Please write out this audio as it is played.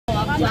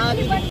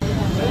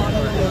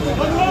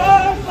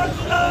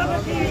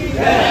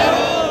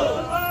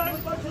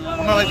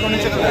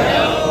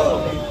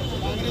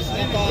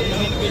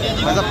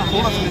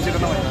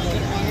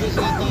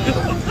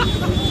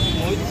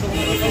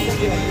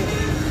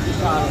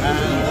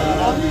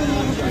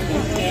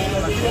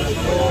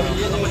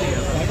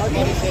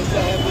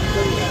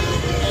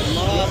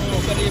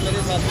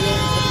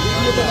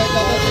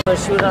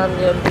परशुराम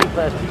जयंती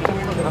पर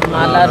हम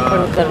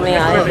मालार्पण करने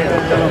आए हैं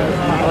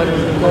और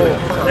उनको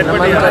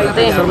नमन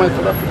करते हैं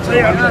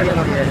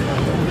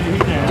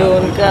जो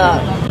उनका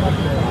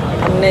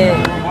हमने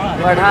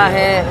पढ़ा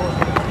है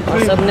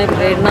और सबने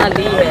प्रेरणा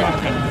ली है।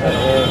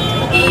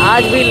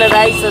 आज भी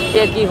लड़ाई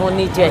सत्य की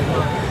होनी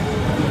चाहिए।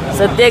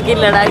 सत्य की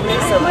लड़ाई में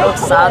सब लोग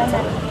साथ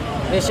हैं,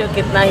 बेशक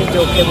कितना ही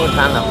जोखिम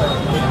उठाना पड़े।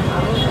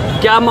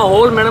 क्या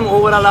माहौल मैडम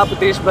ओवरऑल आप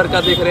देश भर का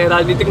देख रहे हैं,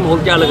 राजनीतिक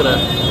माहौल क्या लग रहा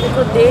है?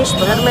 देखो, देश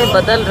भर में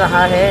बदल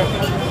रहा है,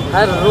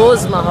 हर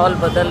रोज़ माहौल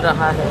बदल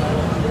रहा है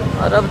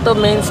और अब तो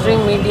मेन स्ट्रीम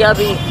मीडिया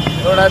भी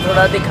थोड़ा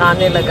थोड़ा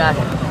दिखाने लगा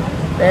है।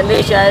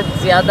 पहले शायद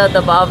ज़्यादा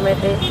दबाव में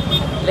थे,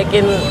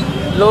 लेकिन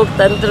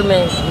लोकतंत्र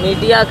में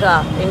मीडिया का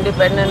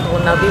इंडिपेंडेंट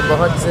होना भी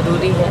बहुत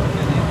ज़रूरी है।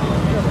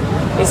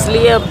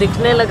 इसलिए अब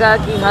दिखने लगा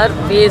कि हर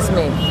फेज़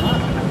में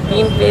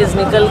 3 फेज़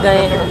निकल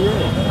गए हैं,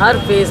 हर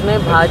फेज़ में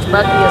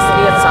भाजपा की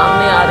असलियत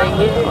सामने आ रही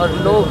है और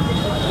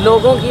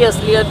लोगों की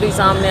असलियत भी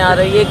सामने आ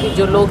रही है कि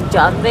जो लोग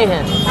चाहते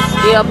हैं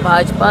कि अब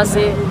भाजपा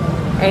से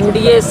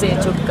एनडीए से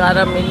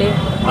छुटकारा मिले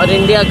और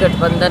इंडिया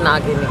गठबंधन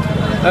आगे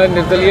निकले।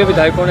 निर्दलीय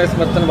विधायकों ने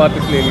समर्थन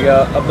वापस ले लिया,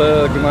 अब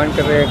डिमांड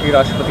कर रहे हैं कि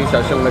राष्ट्रपति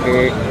शासन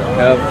लगे,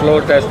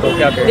 फ्लोर टेस्ट हो,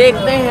 क्या कहें?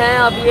 देखते हैं,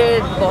 अब ये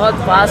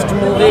बहुत फास्ट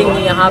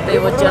मूविंग यहाँ पे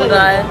वो चल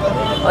रहा है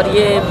और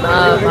ये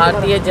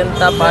भारतीय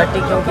जनता पार्टी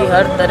क्योंकि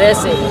हर तरह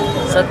से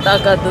सत्ता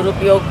का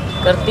दुरुपयोग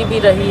करती भी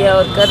रही है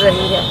और कर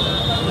रही है,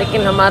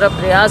 लेकिन हमारा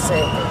प्रयास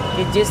है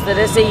कि जिस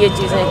तरह से ये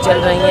चीज़ें चल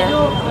रही हैं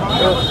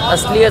तो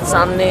असलियत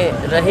सामने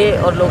रहे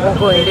और लोगों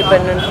को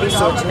इंडिपेंडेंटली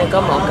सोचने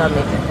का मौका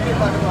मिले।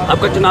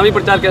 आपका चुनावी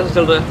प्रचार कैसा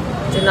चल रहा है?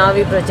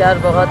 चुनावी प्रचार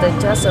बहुत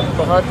अच्छा, सब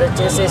बहुत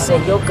अच्छे से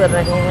सहयोग कर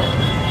रहे हैं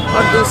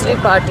और दूसरी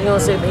पार्टियों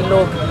से भी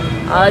लोग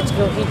आज,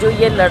 क्योंकि जो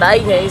ये लड़ाई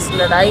है, इस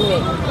लड़ाई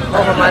में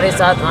वो हमारे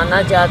साथ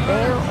आना चाहते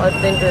हैं और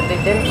दिन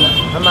प्रतिदिन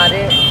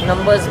हमारे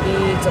नंबर्स भी,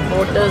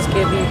 सपोर्टर्स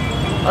के भी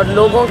और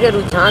लोगों के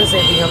रुझान से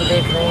भी हम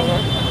देख रहे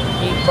हैं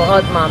कि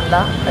बहुत मामला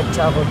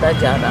अच्छा होता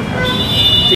जा रहा है।